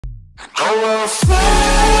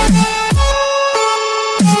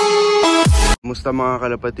Kumusta mga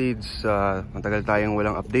kalapatids? Matagal tayong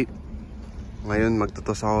walang update. Ngayon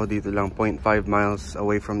magtutos ako dito lang 0.5 miles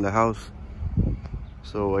away from the house.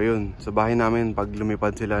 So ayun, sa bahay namin pag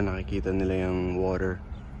lumipad sila nakikita nila yung water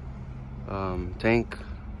tank.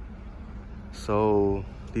 So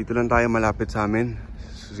dito lang tayo malapit sa amin.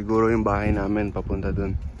 So, siguro yung bahay namin papunta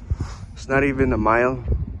dun. It's not even a mile.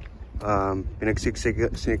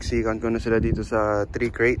 Siniksikan ko na sila dito sa 3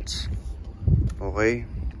 crates. Okay.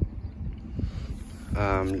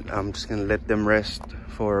 I'm just gonna let them rest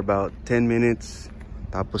for about 10 minutes.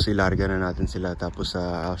 Tapos ilarga na natin sila. Tapos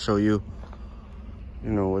I'll show you,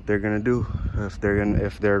 what they're gonna do, if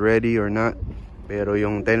they're ready or not. Pero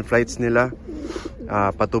yung 10 flights nila,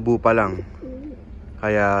 patubo pa lang.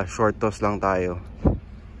 Kaya short toss lang tayo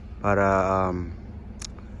para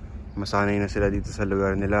masanay na sila dito sa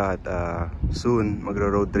lugar nila. At soon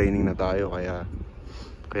magro-road training na tayo. Kaya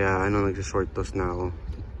nagsi-short toss na ako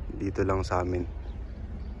dito lang sa amin.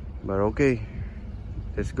 But okay,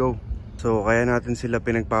 let's go. So kaya natin sila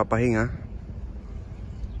pinagpapahinga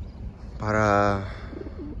para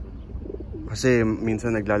kasi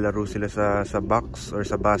minsan naglalaro sila sa box or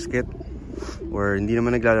sa basket, or hindi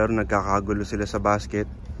naman naglalaro, nagkakagulo sila sa basket.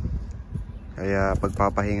 Kaya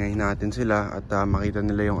pagpapahingahin natin sila at makita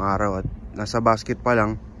nila yung araw. At nasa basket pa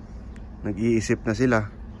lang nag-iisip na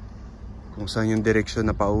sila kung saan yung direksyon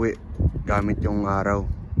na pauwi gamit yung araw.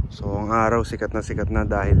 So ang araw sikat na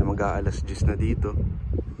dahil mag-aalas 10 na dito.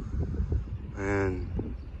 Ayan.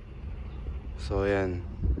 So ayan,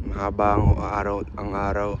 mahaba ang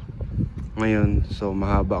araw ngayon. So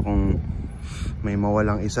mahaba, kung may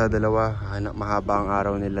mawalang isa, dalawa, mahaba ang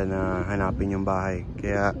araw nila na hanapin yung bahay.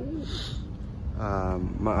 Kaya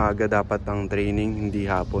maaga dapat ang training, hindi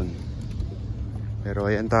hapon. Pero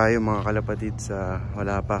ayan tayo mga kalapatids,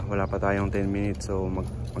 wala pa tayong 10 minutes. So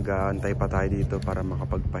mag-aantay pa tayo dito para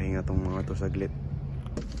makapagpahinga tong mga to saglit.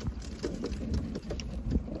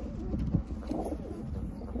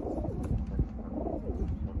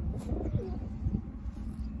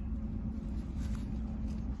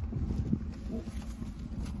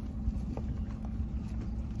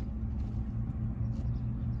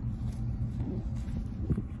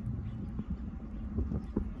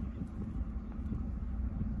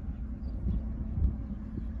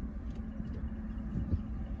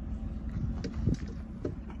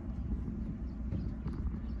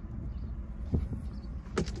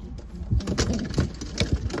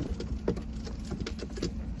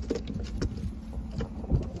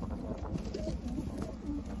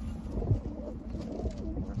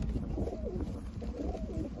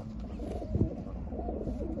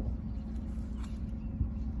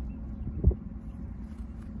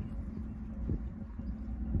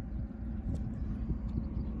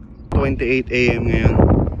 .28 AM ngayon.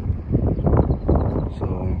 So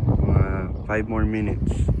mga 5 more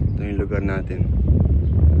minutes. Ito yung lugar natin.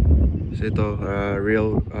 So ito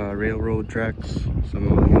railroad tracks. So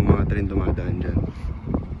yung mga train dumadaan dyan.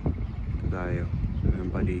 Ito tayo, yung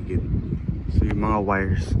paligid. So yung mga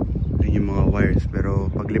wires, yun yung mga wires. Pero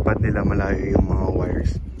paglipad nila malayo yung mga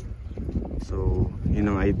wires. So yun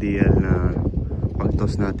ang ideal na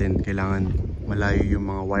pag-toss natin. Kailangan malayo yung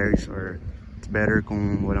mga wires, or better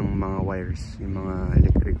kung walang mga wires, yung mga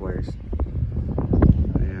electric wires.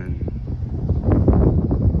 Ayan.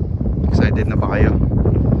 Excited na ba kayo?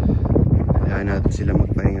 Kailangan natin sila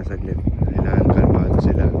magpahinga saglit. Kailangan kalmado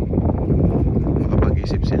sila,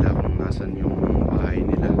 makapag-isip sila kung nasan yung bahay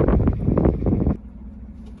nila.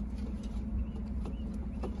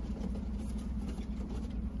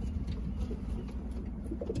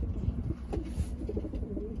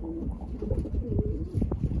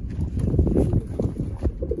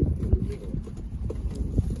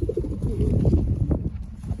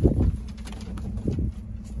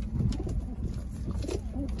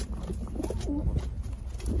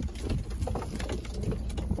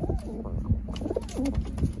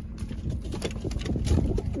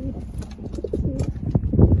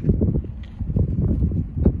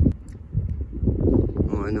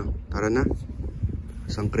 Tara na,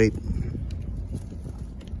 isang crate.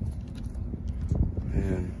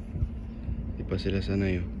 Ayan, di pa sila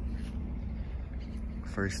sanay.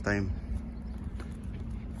 First time.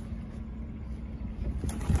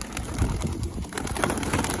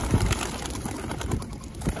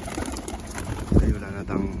 Ay, wala na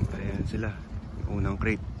tang, ayan sila, unang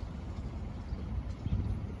crate.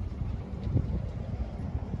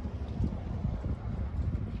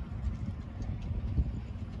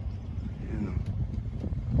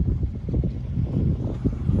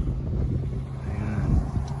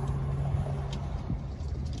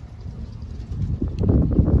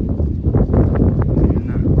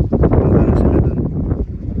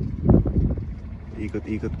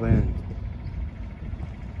 ikot pa yan.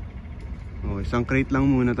 Oh, isang crate lang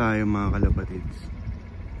muna tayo mga kalapatids.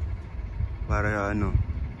 Para ano,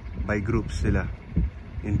 by groups sila.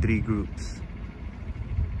 In 3 groups.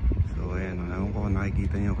 So ayan, alam ko kung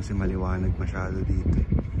nakikita nyo kasi maliwanag masyado dito.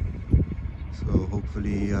 So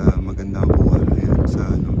hopefully maganda ang kuha ayan, sa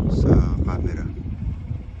camera.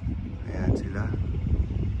 Ayan sila.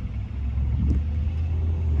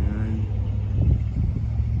 Ayan.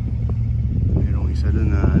 Merong isa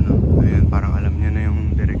doon na ano, ayan, parang alam niya na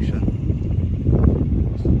yung direction.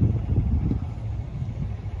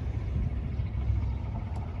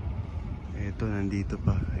 Ito nandito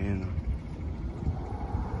pa, ayan oh.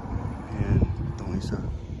 Ayan, itong isa.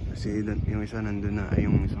 Kasi yung isa nandun na, ay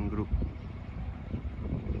yung isang group.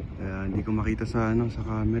 Kaya hindi ko makita sa ano, sa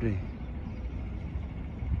camera eh.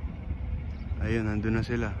 Ayun, nandun na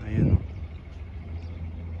sila. Ayun oh.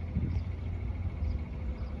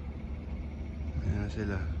 Ayan na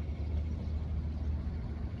sila.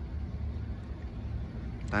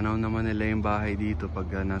 Tanaw naman nila yung bahay dito pag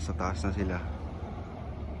nasa taas na sila.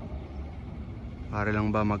 Para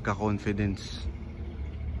lang ba magka-confidence.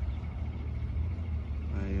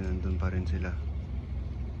 Ayun, nandun pa rin sila.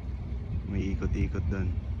 May ikot-ikot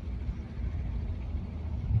doon.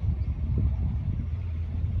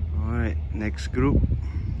 Alright, next group.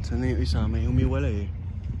 Saan na yung isa? May humiwala eh.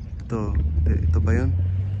 Ito ba yun?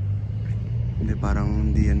 Hindi,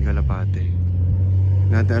 parang hindi yan Kalapati.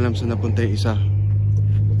 Hindi natin alam saan napunta yung isa.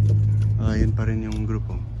 Yun pa rin yung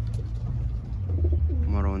grupo.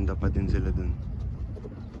 Maronda pa din sila dun.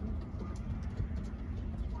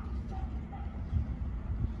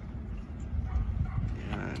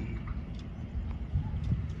 Yan.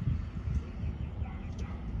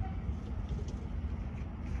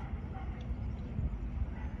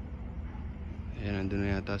 Ayan, nandun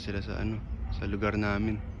na yata sila sa ano, sa lugar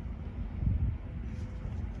namin.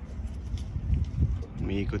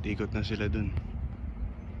 May ikot-ikot na sila dun.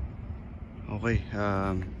 Okay,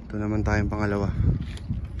 ito naman tayong pangalawa.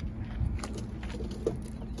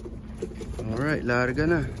 Alright, larga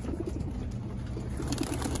na.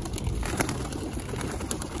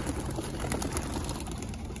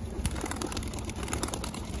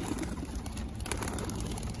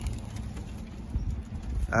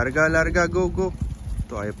 Larga, go.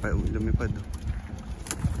 Ito ay pa lumipad oh.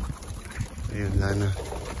 Ayun, lana.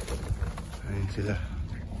 Ayun sila.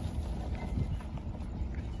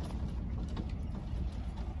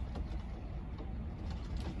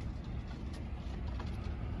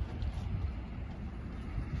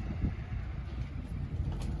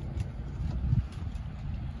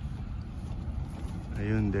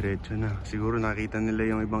 Ayun, diretso na. Siguro nakita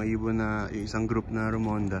nila yung ibang ibon na yung isang group na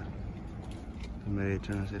rumonda.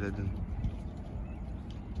 Diretso na sila dun.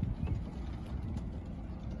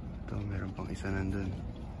 Ito, meron pang isa nandun.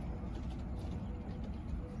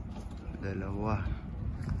 Dalawa.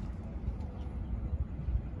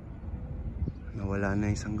 Nawala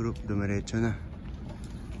na isang group, dumiretso na.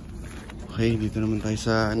 Okay, dito naman tayo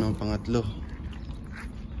sa ano, pangatlo.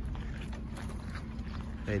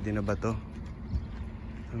 Ready na ba to?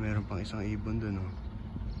 Ito, meron pang isang ibon dun oh.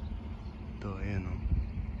 Ito, ayan oh.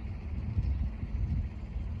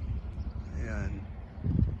 Ayan.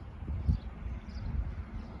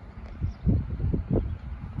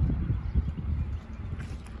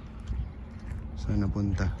 Saan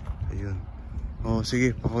napunta? Ayun. Oh,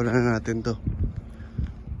 sige, pakulan na natin to.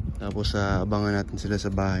 Tapos abangan natin sila sa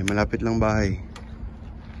bahay. Malapit lang bahay.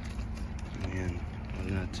 Ayan,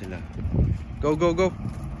 wala natin sila. Go!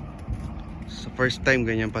 Sa first time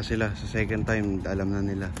ganyan pa sila. Sa second time alam na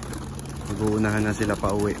nila. Mag-uunahan na sila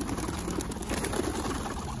pa uwi.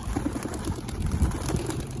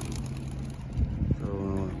 So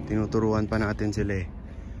tinuturuan pa natin sila eh.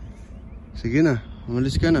 Sige na,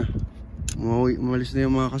 umalis ka na. Umalis na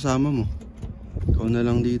yung mga kasama mo. Ikaw na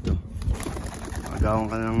lang dito. Magawan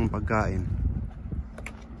ka ng pagkain.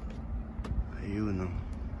 Ayun oh.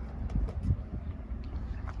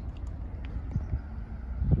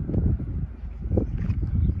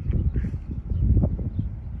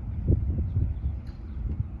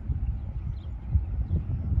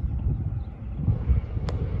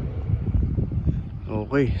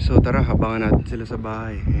 Okay, so tara, abangan natin sila sa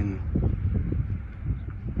bahay. Ayan,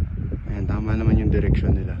 tama naman yung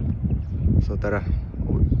direction nila. So tara,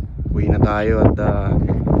 uwi na tayo at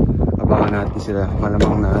abangan natin sila.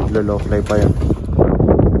 Malamang na low fly pa yan.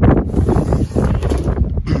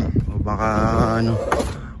 O baka ano,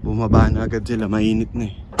 bumaba na agad sila, mainit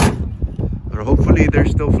na eh. Pero hopefully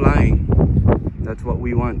they're still flying. That's what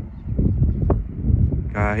we want.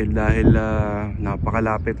 Dahil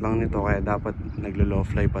napakalapit lang nito, kaya dapat naglo-low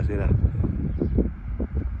fly pa sila.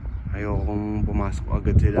 ayokong pumasok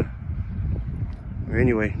agad sila.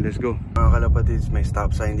 Anyway, let's go. Mga kalapatids, may stop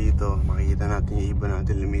sign dito. Makikita natin yung ibon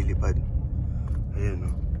natin lumilipad. Ayan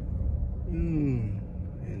o.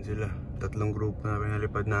 Ayan sila. 3 grupo na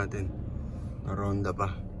pinalipad natin. Naronda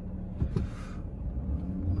pa.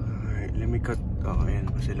 Alright, let me cut. Ayan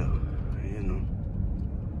pa sila. Ayan o.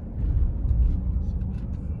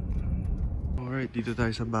 Alright, dito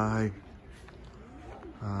tayo sa bahay.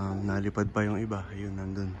 Nalipad pa yung iba. Ayun,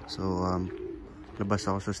 nandun. So, labas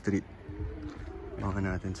ako sa street. Baka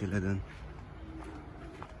natin sila dun.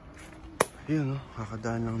 Ayun,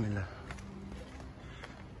 kakadaan lang nila.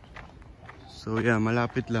 So, yeah,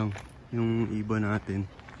 malapit lang yung ibon natin.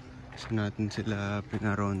 Kasi natin sila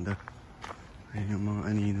pinaronda. Ayun yung mga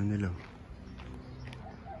anino nila.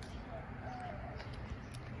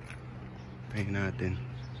 Tayo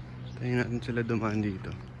natin sila dumaan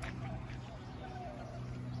dito.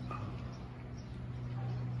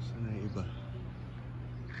 Saan na yung iba?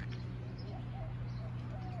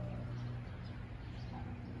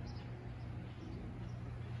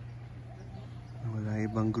 Wala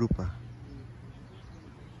ibang group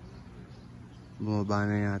bumaba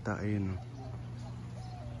na yata. Ayun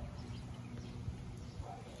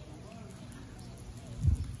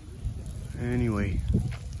Anyway,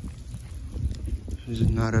 there's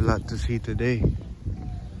not a lot to see today.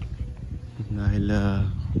 Dahil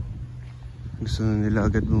gusto na nila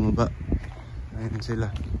agad bumaba. Ayun sila.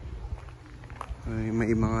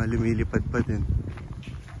 May mga lumilipad pa din.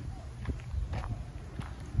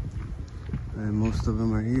 Most of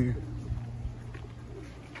them are here.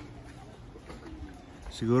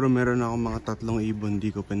 Siguro meron ako mga 3 ibon di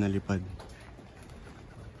ko pinalipad.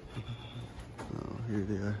 Here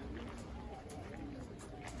they are.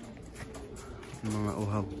 Mga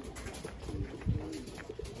uhaw.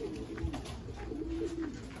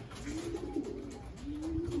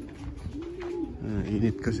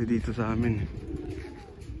 Init kasi dito sa amin.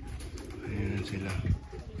 Ayan sila.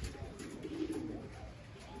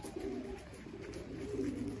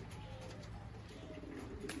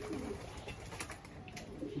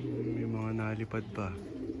 May mga nalipad pa.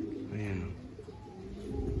 Ayan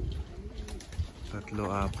 3,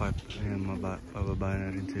 4. Ayan, pababa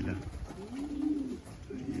na rin sila.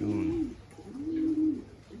 Ayun.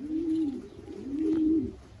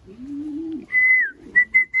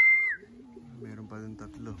 Meron pa dun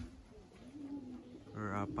 3 or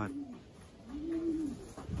 4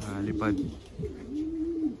 nalipad.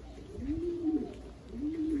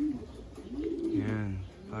 Ayan,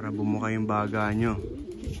 para bumuka yung baga nyo.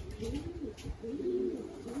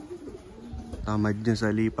 Tamad dyan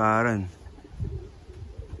sa liparan.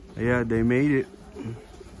 Yeah, they made it.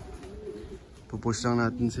 Pupush lang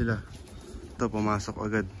natin sila. Ito, pumasok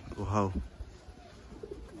agad. Uhaw.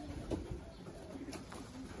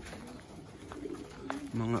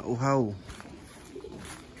 Mga uhaw.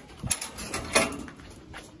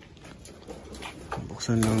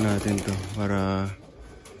 Buksan lang natin to para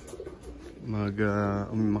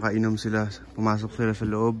makainom sila. Pumasok sila sa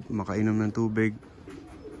loob, makainom ng tubig.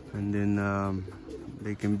 And then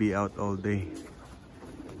they can be out all day.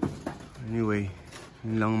 Anyway,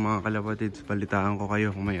 yun lang mga kalapatids. Palitaan ko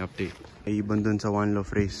kayo kung may update. May ibon dun sa one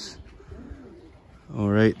loaf race.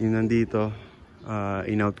 Alright, yun nandito.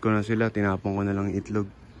 In-out ko na sila. Tinapon ko na lang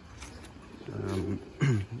itlog.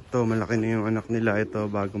 Ito, malaki na yung anak nila.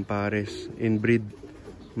 Ito, bagong pares. Inbreed,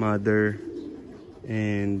 mother,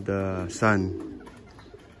 and son.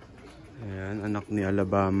 Ayan, anak ni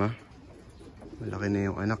Alabama. Malaki na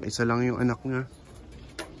yung anak. Isa lang yung anak nga.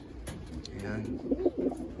 Ayan.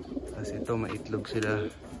 Tapos ito, maitlog sila.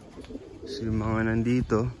 So, yung mga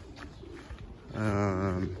nandito,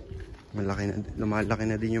 lumalaki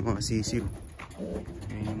na din yung mga sisiw.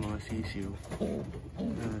 Ayan yung mga sisiw.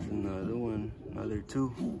 There's another one, another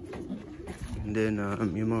 2. And then,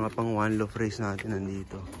 yung mga pang one loaf race natin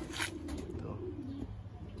nandito. Ito,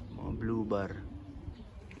 mga blue bar.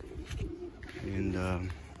 And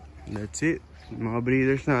that's it. Mga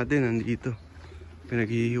breeders natin nandito.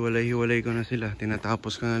 Pinaghihiwalay-hiwalay ko na sila.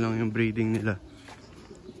 Tinatapos ko na lang yung breeding nila.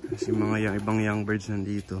 Kasi mga ibang young birds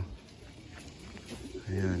nandito.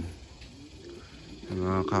 Ayan. Yung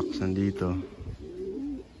mga cocks nandito.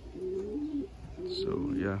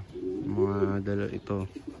 So, yeah. Mga ito.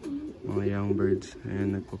 Mga young birds.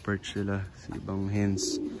 Ayan, nagpo-perch sila sa ibang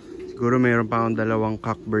hens. Siguro mayroon pa akong 2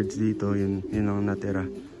 cock birds dito. Yun ang natira.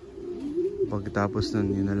 Pagkatapos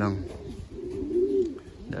nun, yun na lang.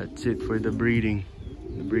 That's it for the breeding.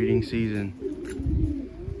 The breeding season.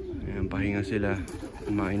 Ayan, pahinga sila.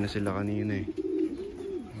 Kumain na sila kanina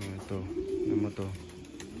ito. Ano to?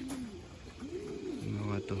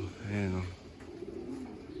 Mga to. Ayan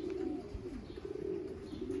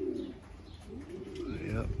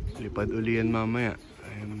lipad uli yan mamaya.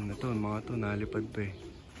 Ayun na to, mga to nalipad pa eh.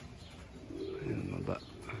 Ayun, maba.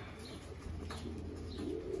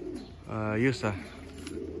 Ayos ah.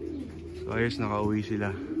 So ayos, nakauwi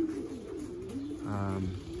sila.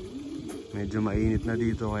 Medyo mainit na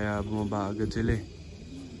dito kaya bumaba agad sila eh.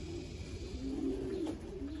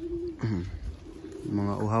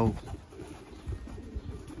 Mga uhaw.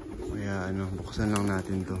 Kaya ano, buksan lang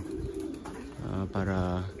natin to.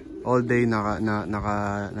 Para all day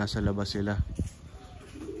nasa labas sila.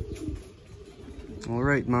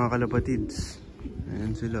 Alright mga kalapatids.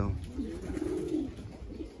 Ayan sila oh.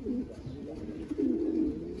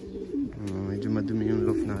 Medyo madumi yung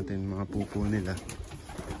loft natin, mga pupo nila.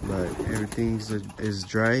 But everything is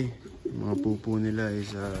dry. Mga pupo nila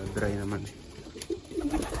is dry naman.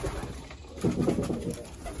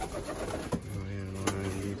 Ayan, mga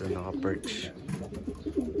dito naka-perch.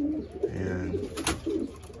 Ayan.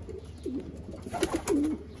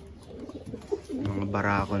 Mga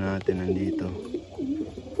barako natin nandito.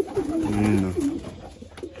 Ayun o.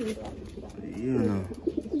 Ayun o.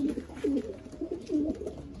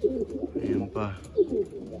 Ayun pa.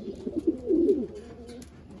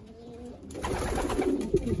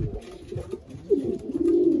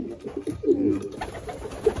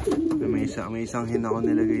 May isang hin ako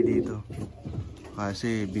nilagay dito.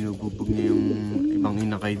 Kasi binububog niya yung ibang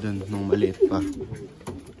inakay dun nung maliit pa.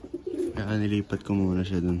 Kaya nilipat ko muna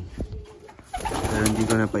siya dun. Pero hindi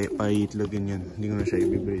ko na paiitlogin yan. Hindi ko na siya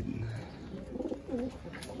i-breed.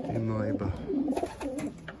 Yung mga iba.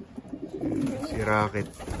 Si Rocket.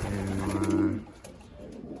 Yung mga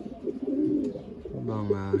ibang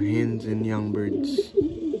hens and young birds.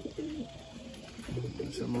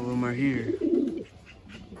 Some of them are here.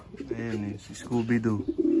 Ayan si Scooby-Doo.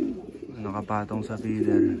 Nakapatong sa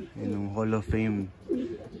feeder. Yung Hall of Fame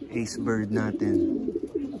ace bird natin.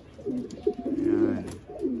 Ayan.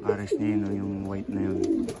 Pares niya yun, yung white na yun.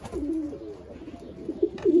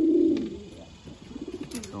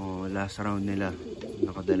 So last round nila.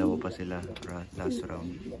 Nakadalawa pa sila. Last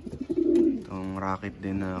round. Itong Rocket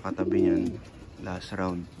din na katabi niyan. Last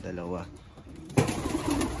round. Dalawa.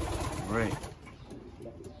 Alright.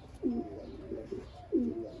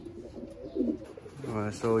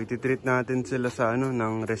 So ititreat natin sila sa ano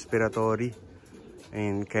ng respiratory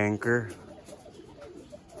and canker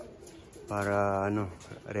para ano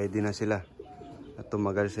ready na sila at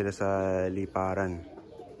tumagal sila sa liparan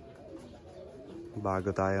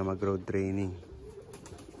bago tayo mag road training.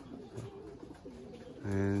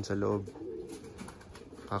 Ayan sa loob,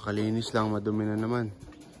 kakalinis lang, madumi na naman.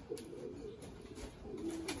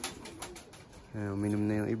 Ayan, uminom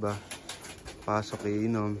na yung iba, pasok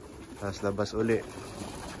iinom, tapos labas uli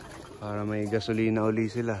para may gasolina uli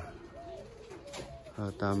sila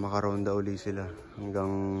at makaronda uli sila hanggang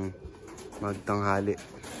magtanghali.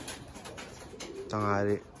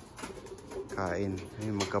 Tanghali kain.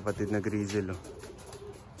 Ayun, magkapatid na grizzle oh.